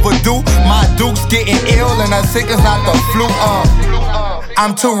 2 overdue. My Duke's getting ill and the sickness not the flu.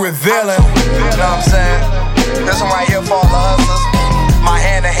 I'm too revealing. You know what I'm saying? This one right here for all the hustlers. My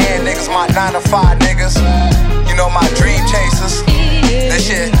hand-to-hand niggas, my 9-to-5 niggas. You know, my dream chasers. This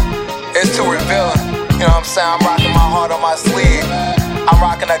shit is too revealing. You know what I'm saying? I'm rocking my heart on my sleeve. I'm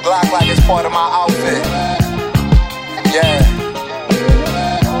rocking a Glock like it's part of my outfit. Yeah.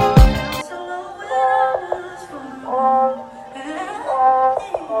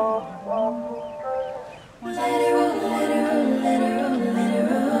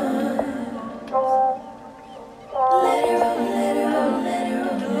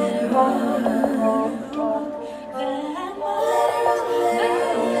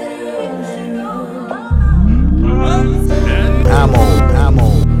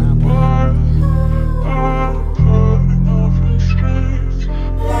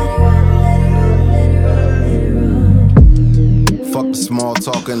 Small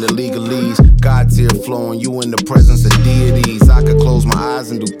talk and the legalese. God's here flowing, you in the presence of deities. I could close my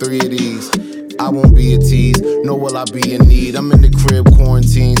eyes and do 3 of these. I won't be a tease, nor will I be in need. I'm in the crib,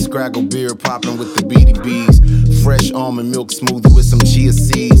 quarantine, scraggle beer popping with the BDBs. Fresh almond milk smoothie with some chia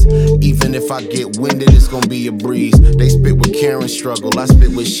seeds. Even if I get winded, it's gonna be a breeze. They spit with Karen struggle, I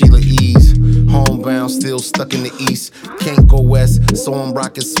spit with Sheila Ease. Homebound, still stuck in the east. Can't go west, so I'm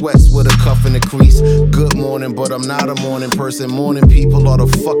rocking sweats with a cuff in the crease. Good morning, but I'm not a morning person. Morning people are the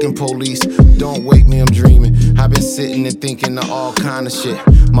fucking police. Don't wake me, I'm dreaming. I've been sitting and thinking of all kind of shit.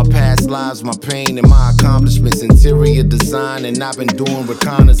 My past lives, my pain and my accomplishments. Interior design, and I've been doing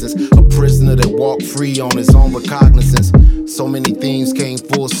reconnaissance. A prisoner that walked free on his own recognizance. So many things came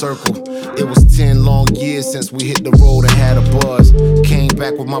full circle. It was 10 long years since we hit the road and had a buzz. Came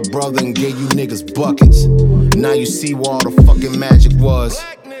back with my brother and gave you niggas buckets. Now you see where all the fucking magic was.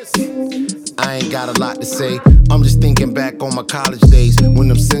 I ain't got a lot to say. I'm just thinking back on my college days when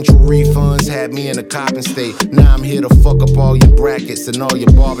them central refunds had me in a copping state. Now I'm here to fuck up all your brackets and all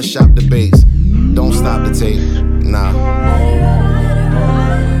your barbershop debates. Don't stop the tape, nah.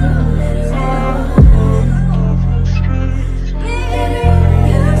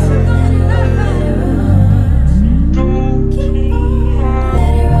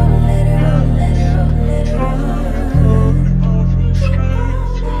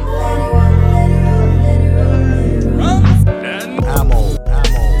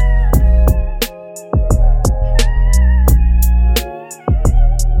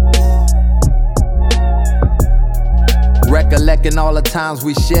 Recollecting all the times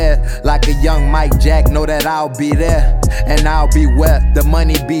we shared, like a young Mike Jack, know that I'll be there, and I'll be where the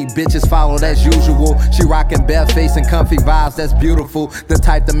money be. Bitches followed as usual. She rockin' bare face and comfy vibes, that's beautiful. The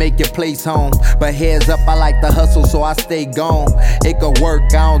type to make your place home. But heads up, I like the hustle, so I stay gone. It could work,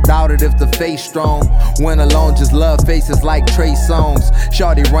 I don't doubt it if the face strong. When alone, just love faces like Trey Songz.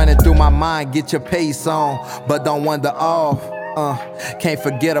 Shorty running through my mind, get your pace on, but don't wander off. Can't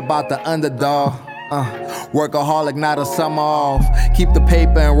forget about the underdog. Workaholic, not a summer off. Keep the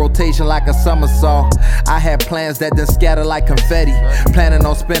paper in rotation like a somersault. I had plans that then scatter like confetti. Planning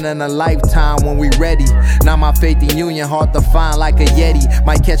on spending a lifetime when we ready. Now my faith in union hard to find like a Yeti.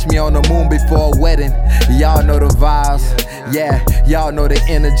 Might catch me on the moon before a wedding. Y'all know the vibes, yeah, y'all know the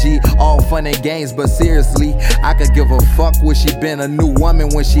energy. All fun and games, but seriously, I could give a fuck where she been. A new woman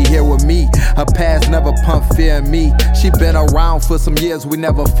when she here with me. Her past never pumped fear in me. She been around for some years, we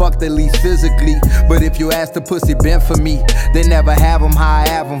never fucked, at least physically. But if you ask the pussy been for me, they never have them how I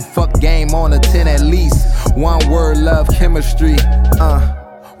have them. Fuck game on a 10 at least. One word, love, chemistry.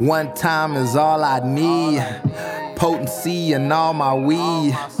 One time is all I need. Potency and all my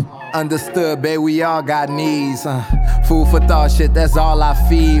weed. Understood, babe, we all got needs. Food for thought shit, that's all I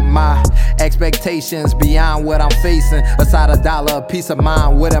feed. My expectations beyond what I'm facing. Aside $1, a peace of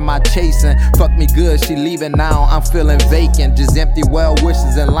mind, what am I chasing? Fuck me good, she leaving now, I'm feeling vacant. Just empty well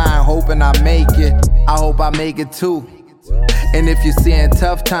wishes in line, hoping I make it. I hope I make it too. And if you're seeing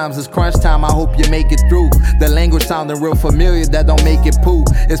tough times, it's crunch time, I hope you make it through. The language sounding real familiar, that don't make it poo.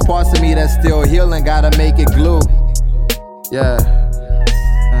 It's parts of me that's still healing, gotta make it glue. Yeah.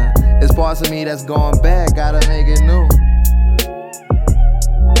 It's parts of me that's going bad, gotta make it new.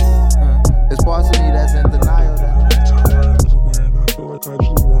 It's parts of me that's in denial. Times when I feel like I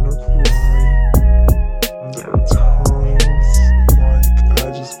just wanna cry. There are times like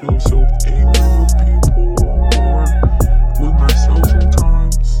I just feel so angry with people or with myself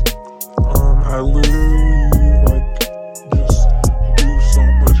sometimes. I literally like just do so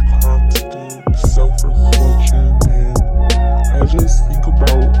much constant self-reflection, and I just think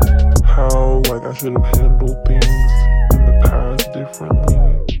about how like I should have handled things in the past differently.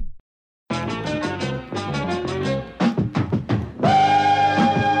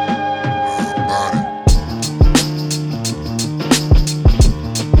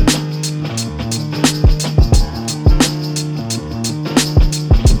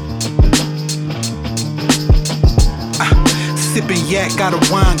 Sipping yak, got a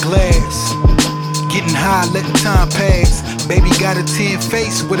wine glass. Getting high, letting time pass. Baby got a 10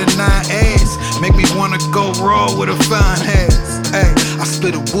 face with a 9 ass. Make me wanna go raw with a fine ass. Ay, I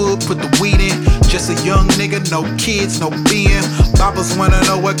split a wood, put the weed in. Just a young nigga, no kids, no BM. Boppers wanna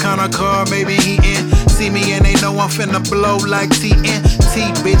know what kind of car maybe he in. See me and they know I'm finna blow like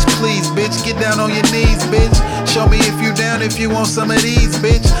TNT, bitch. Please, bitch, get down on your knees, bitch. Show me if you down, if you want some of these,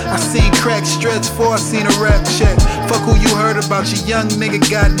 bitch. I seen crack stretch before I seen a rap check. Fuck who you heard about, your young nigga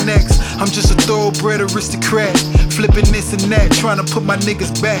got next. I'm just a thoroughbred aristocrat. Flipping this and that, trying to put my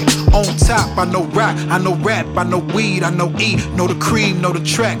niggas back on top. I know rock, I know rap, I know weed, I know E, know the cream, know the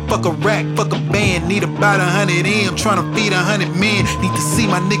track. Fuck a rack, fuck a band, need about 100 M. Trying to feed 100 men, need to see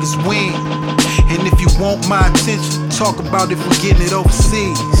my niggas win. And if you want my attention, talk about if we're getting it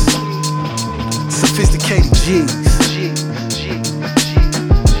overseas. Sophisticated G's.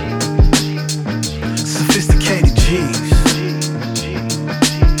 Sophisticated G's.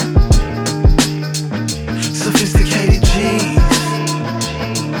 Sophisticated G's.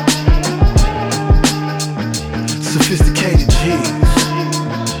 Sophisticated G's.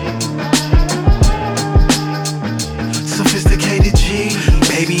 Sophisticated G's.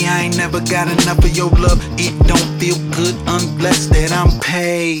 Baby, I ain't never got enough of your love. It don't feel good unless that I'm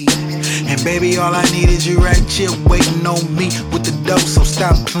paid. And And baby, all I need is you right here waiting on me with the dough, so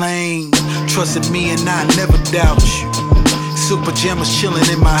stop playing. Trusted me and I never doubt you. Silk pajamas chilling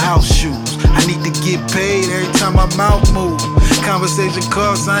in my house shoes. I need to get paid every time my mouth move. Conversation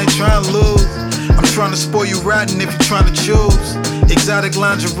costs, I ain't trying to lose. I'm trying to spoil you rotten if you're trying to choose. Exotic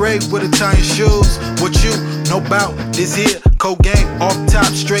lingerie with Italian shoes. What you know about this here cold game? Off top,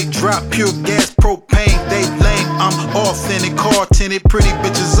 straight drop, pure gas, propane. They lame, I'm authentic, car tinted, pretty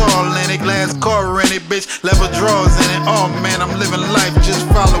bitches all in it. Glass car rented, bitch, leather drawers in it. Oh man, I'm living life, just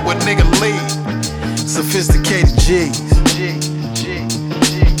follow what nigga lead. Sophisticated G's.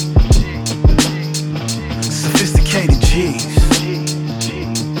 Sophisticated G's.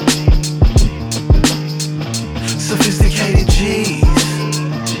 Sophisticated G's.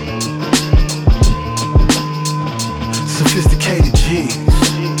 Sophisticated G's.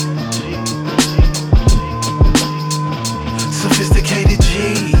 Sophisticated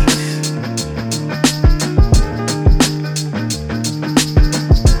G's.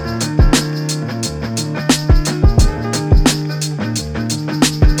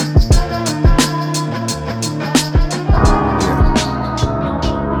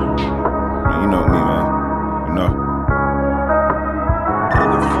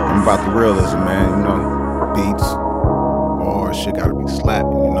 About the realism, man, you know. Beats, bars, shit gotta be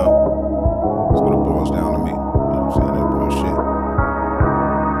slapping, you know. That's what it boils down to me. You know what I'm saying? That bullshit.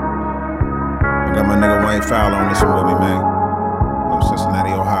 I got my nigga Wayne Fowler on this one with me, man. You know,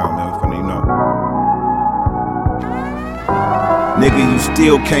 Cincinnati, Ohio, man. We finna, you know. Nigga, you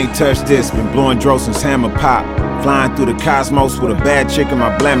still can't touch this. Been blowing dro since hammer pop. Flying through the cosmos with a bad chick in my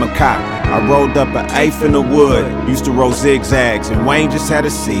blammer cop. I rolled up an eighth in the wood, used to roll zigzags, and Wayne just had a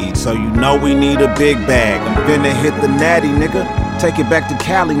seed, so you know we need a big bag. I'm finna hit the natty, nigga. Take it back to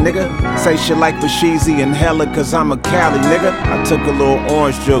Cali, nigga. Say shit like Basheezy and Hella, cause I'm a Cali, nigga. I took a little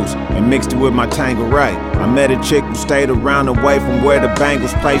orange juice and mixed it with my Tanqueray. I met a chick who stayed around away from where the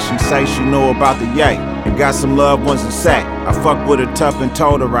Bengals play. She say she knew about the yay and got some loved ones in sack. I fucked with her tough and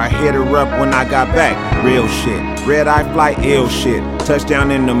told her I hit her up when I got back. Real shit, red eye flight, ill shit.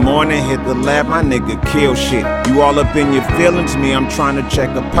 Touchdown in the morning, hit the lab, my nigga kill shit. You all up in your feelings, me, I'm trying to check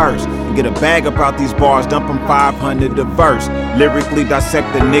a purse. Get a bag up out these bars, dump 'em 500 a verse. Lyrically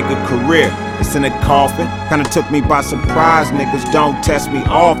dissect the nigga career. It's in a coffin, kinda took me by surprise. Niggas don't test me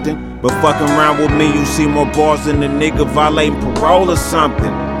often, but fucking around with me, you see more bars than a nigga violating parole or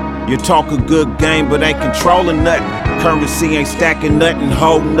something. You talk a good game, but ain't controlling nothing. Currency ain't stacking nothing,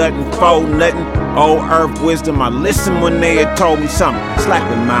 hold nothing, fold nothing. Old earth wisdom, I listened when they had told me something.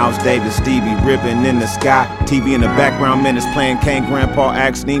 Slapping Miles Davis, Stevie, ribbon in the sky. TV in the background, minutes playing Kane, Grandpa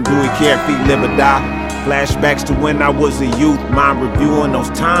asking, do he care if he live or die? Flashbacks to when I was a youth, mind reviewing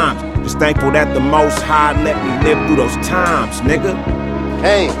those times. Just thankful that the Most High let me live through those times, nigga.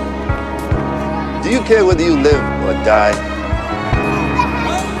 Hey, do you care whether you live or die?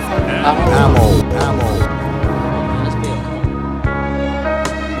 Ammo.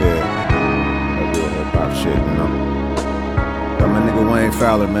 Shit, you know. Got my nigga Wayne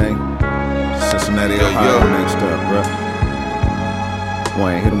Fowler, man. Cincinnati, Ohio, next up, bro.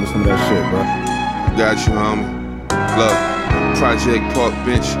 Wayne, hit him with some of that shit, bro. Got you, homie. Look, Project Park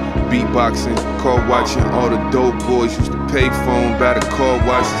Bench, beatboxing, car watching. All the dope boys used to pay phone by the car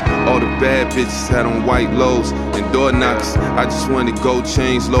washes. All the bad bitches had on white lows and door knockers. I just wanted gold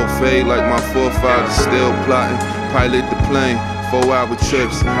chains, low fade like my forefathers. Still plotting, pilot the plane, 4-hour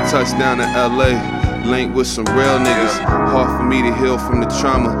trips, touchdown to LA. Linked with some real niggas. Hard for me to heal from the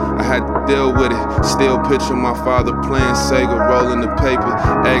trauma. I had to deal with it. Still picture my father playing Sega, rolling the paper.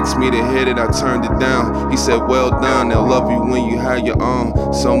 Asked me to hit it, I turned it down. He said, well done, they'll love you when you have your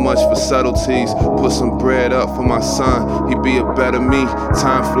own. So much for subtleties. Put some bread up for my son. He'd be a better me.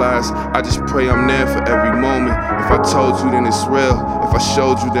 Time flies. I just pray I'm there for every moment. If I told you, then it's real. If I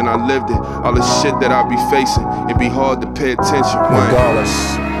showed you, then I lived it. All the shit that I be facing, it'd be hard to pay attention. Regardless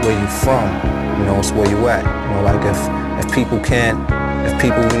where you from, you know, it's where you at. You know, like if people can't, if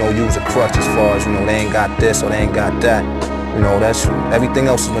people, you know, use a crutch as far as, you know, they ain't got this or they ain't got that, you know, that's, everything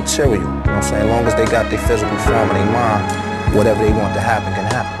else is material. You know what I'm saying? As long as they got their physical form and their mind, whatever they want to happen can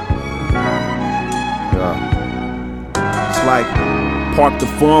happen. Yeah. It's like park the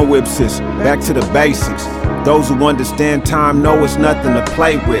foreign whips, back to the basics. Those who understand time know it's nothing to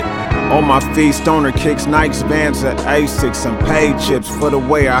play with. On my feet, stoner kicks, Nikes, Vans, or Asics, some paid chips for the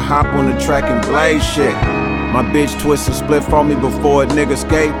way I hop on the track and blaze shit. My bitch twisted split for me before a nigga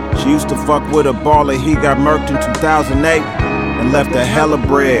skate. She used to fuck with a baller, he got murked in 2008 and left a hella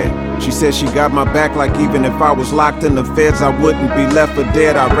bread. She said she got my back, like even if I was locked in the feds, I wouldn't be left for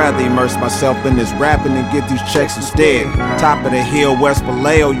dead. I'd rather immerse myself in this rapping and get these checks instead. Top of the hill, West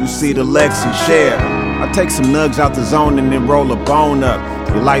Vallejo, you see the Lexi share. I take some nugs out the zone and then roll a bone up.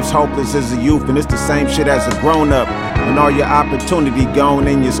 Your life's hopeless as a youth and it's the same shit as a grown up. When all your opportunity gone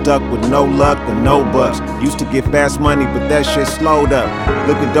and you're stuck with no luck or no bucks. Used to get fast money, but that shit slowed up.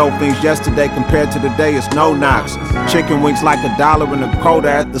 Look at dope things yesterday compared to today, it's no knocks. Chicken wings like $1 and a quota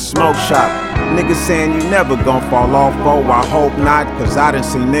at the smoke shop. Niggas saying you never gon' fall off, oh, I hope not. Cause I done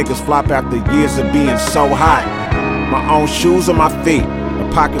seen niggas flop after years of being so hot. My own shoes on my feet, a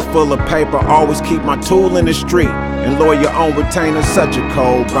pocket full of paper, always keep my tool in the street. And lawyer on retainer, such a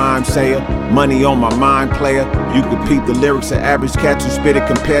cold rhyme sayer. Money on my mind, player. You can peep the lyrics of average cats who spit it,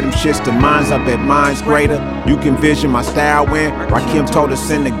 compare them shits to mines, I bet mine's greater. You can vision my style when Rakim told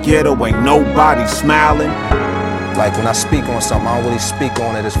us in the ghetto, ain't nobody smiling. Like when I speak on something, I don't really speak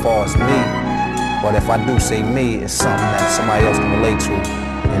on it as far as me. But if I do say me, it's something that somebody else can relate to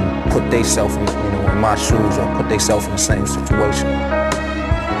and put theyself in, in my shoes or put theyself in the same situation.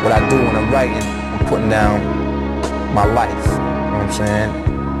 What I do when I'm writing, I'm putting down my life, you know what I'm saying?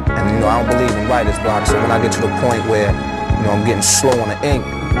 And I don't believe in writer's block, so when I get to the point where, I'm getting slow on the ink,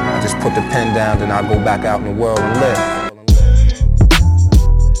 I just put the pen down, then I go back out in the world and live.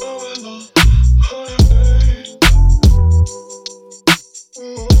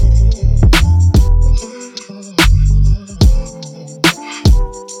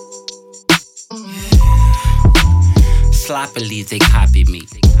 Sloppily they copy me,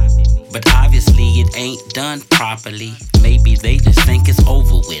 but obviously it ain't done properly. Maybe they just think it's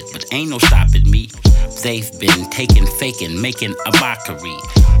over with, but ain't no stopping me. They've been taking, faking, making a mockery.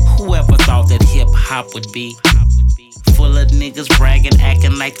 Whoever thought that hip-hop would be full of niggas bragging,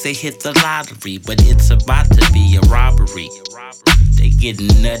 acting like they hit the lottery, but it's about to be a robbery. They getting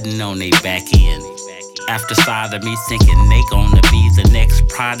nothing on their back end. After sodomy, thinking they gonna be the next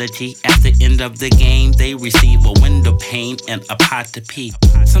prodigy. At the end of the game, they receive a window pane and a pot to pee.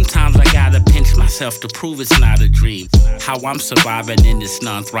 Sometimes I gotta pinch myself to prove it's not a dream. How I'm surviving in this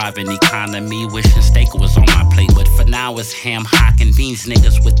non-thriving economy. Wishing steak was on my plate, but for now it's ham, hock, and beans.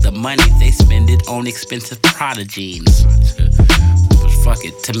 Niggas with the money, they spend it on expensive prodigies. But fuck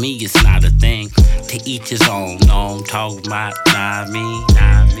it, to me it's not a thing. To each his own, no, I'm talking about not me,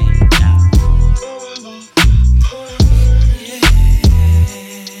 not me.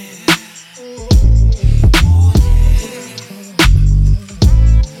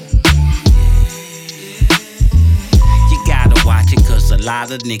 A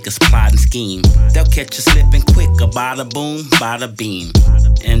lot of niggas plot and scheme. They'll catch you slipping quick, a bada boom, bada beam.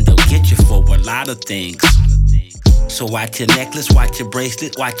 And they'll get you for a lot of things. So watch your necklace, watch your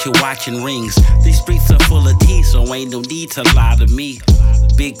bracelet, watch your watch and rings. These streets are full of tea, so ain't no need to lie to me.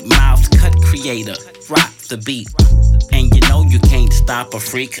 Big mouth cut creator, rock the beat. And you know you can't stop a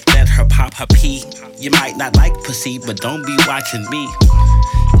freak, let her pop her pee. You might not like pussy, but don't be watching me.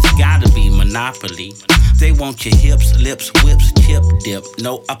 It's gotta be Monopoly. They want your hips, lips, whips, chip, dip,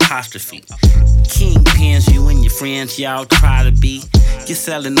 no apostrophe. Kingpins, you and your friends, y'all try to be. You're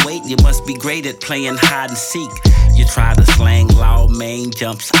selling weight, you must be great at playing hide and seek. You try to slang law, main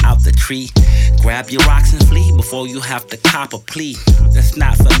jumps out the tree. Grab your rocks and flee before you have to cop a plea. That's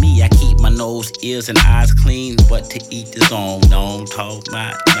not for me, I keep my nose, ears, and eyes clean. But to each his own, don't talk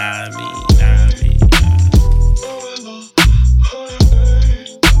about not me, not me.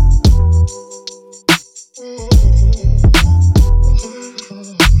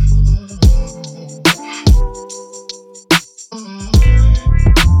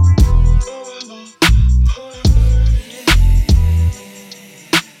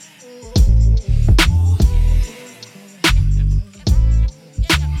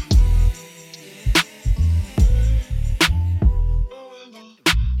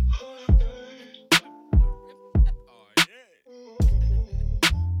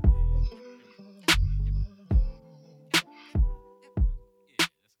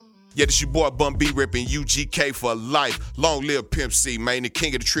 Yeah, this your boy Bun B ripping UGK for life. Long live Pimp C, man. The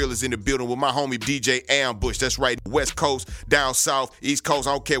king of the trill is in the building with my homie DJ Ambush. That's right, West Coast, down south, East Coast.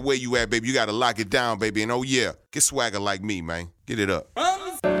 I don't care where you at, baby. You gotta lock it down, baby. And oh yeah, get swagger like me, man. Get it up.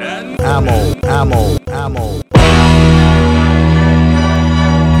 Ammo.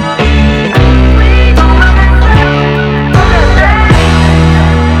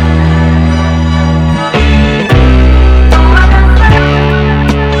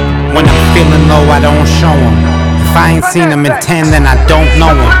 When I'm feeling low, I don't show them. If I ain't seen them in 10, then I don't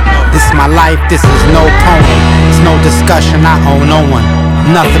know them. This is my life, this is no pony. It's no discussion, I owe no one.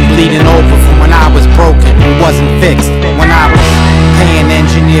 Nothing bleeding over from when I was broken and wasn't fixed. When I was paying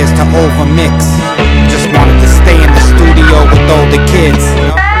engineers to overmix. Just wanted to stay in the studio with older kids.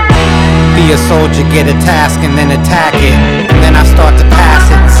 Be a soldier, get a task and then attack it. And then I start to pass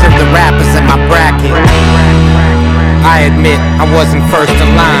it and serve the rappers in my bracket. I admit I wasn't first in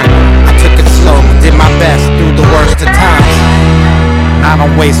line. I took it slow, did my best through the worst of times. I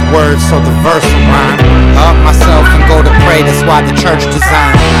don't waste words, so the verse will rhyme. Up myself and go to pray, that's why the church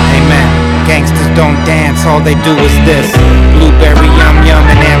designed. Amen. Gangsters don't dance, all they do is this. Blueberry yum yum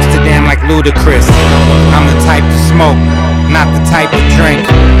in Amsterdam like Ludacris. I'm the type to smoke, not the type to drink.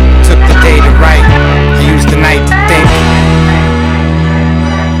 Took the day to write, I used the night to think.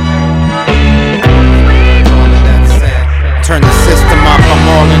 Turn the system up, I'm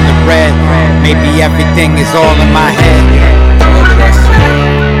all in the red. Maybe everything is all in my head.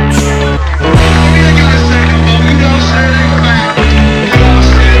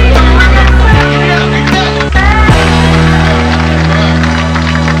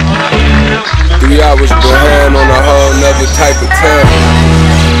 I was behind on a whole nother type of time.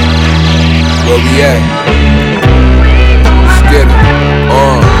 Where we at? Let's get it.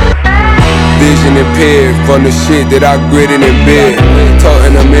 Vision impaired from the shit that I gritted in bed.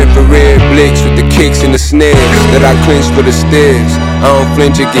 Talking them infrared blicks with the kicks and the snares that I clinch for the stairs. I don't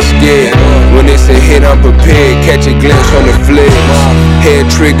flinch or get scared. When it's a hit, I'm prepared. Catch a glimpse on the flares. Head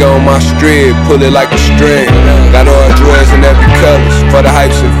trigger on my strip, pull it like a string. Got all drugs in every colors for the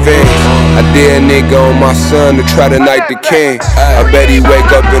hypes and fans. I dare a nigga on my son to try to knight the king. I bet he wake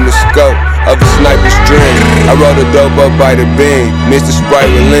up in the scope of a sniper's dream. I rolled a dope up by the beam, Mr. Sprite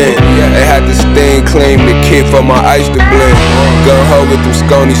Relin. They had this thing claim the kid for my ice to blend. Gun ho with them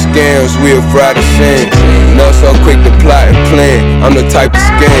scony scams, we'll fry the sins. Know so quick to plot and plan, I'm the type to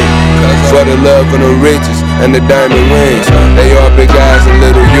scam. For the love and the riches and the diamond rings. They all big eyes and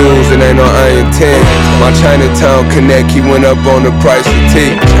little U's and ain't no iron 10. My Chinatown connect, he went up on the price of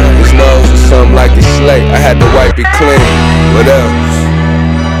tea. His nose was something like a slate, I had to wipe it clean. What else?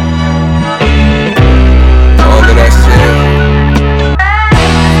 All of that shit.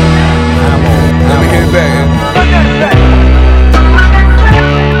 Let me get it back.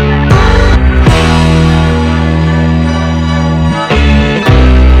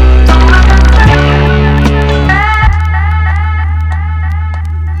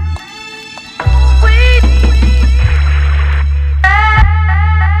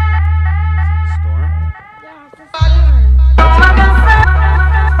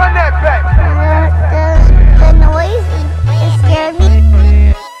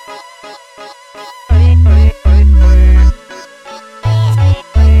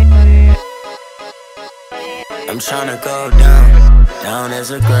 Tryna go down, down as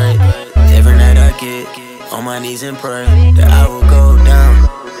a grade. Every night I get on my knees and pray that I will go down,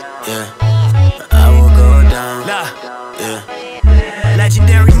 yeah, I will go down, yeah.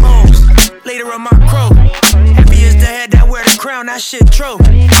 Legendary moves, leader of my crew. Happy is the head that wear the crown, that shit true.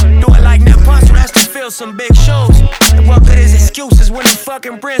 Do it like Nepal, that's to fill some big shoes. And what good is excuses when the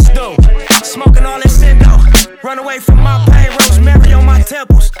fucking Brits do? Smoking all this Indo, run away from my pain, rosemary on my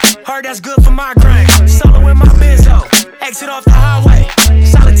temples. Heard that's good for migraine. Solo in my benzo, exit off the highway.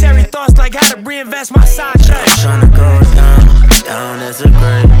 Solitary thoughts like how to reinvest my side chain. I'm tryna go down, down as a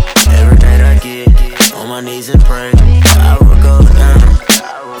grade. Every night I get on my knees and pray. I will go down,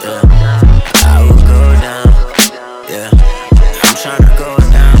 yeah. I will go down, yeah. I'm tryna go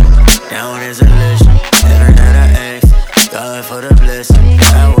down, down as a list. Every night I ask God for the blessing.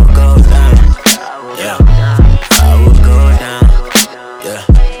 I will go down, yeah. I will go down, yeah.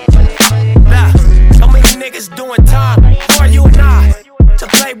 Niggas doing time, who are you and I? To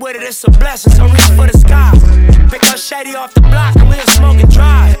play with it, it's a blessing, so reach for the sky. Pick up Shady off the block and we'll smoke and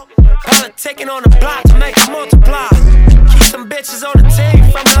drive. Politicking on the block to make it multiply. Keep some bitches on the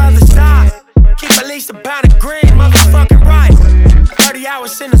team from the other side. Keep at least a pound of green, motherfucking right. 30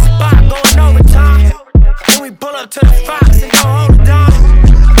 hours in the spot, going overtime. Then we pull up to the Fox and go hold it down.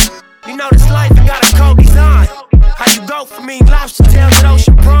 You know this life, it got a cold design. How you go from eating lobster tails at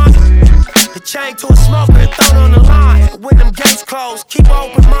Ocean Prawn? The chain to a smoker and thrown on the line. But when them gates close, keep an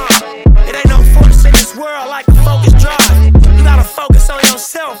open mind. It ain't no force in this world like a focus drive. You gotta focus on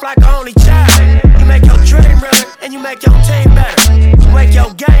yourself like an only child. You make your dream realer and you make your team better. You wake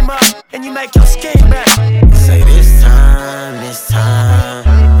your game up and you make your scheme better. Say this time,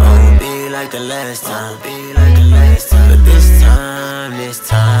 won't be like the last time. But this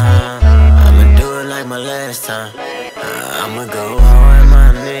time, I'ma do it like my last time. I'ma go hard,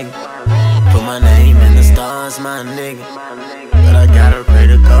 my nigga. Put my name in the stars, my nigga. But I gotta pray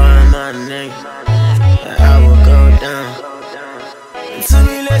to God, my nigga. I will go down. To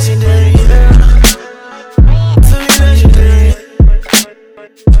be legendary, yeah.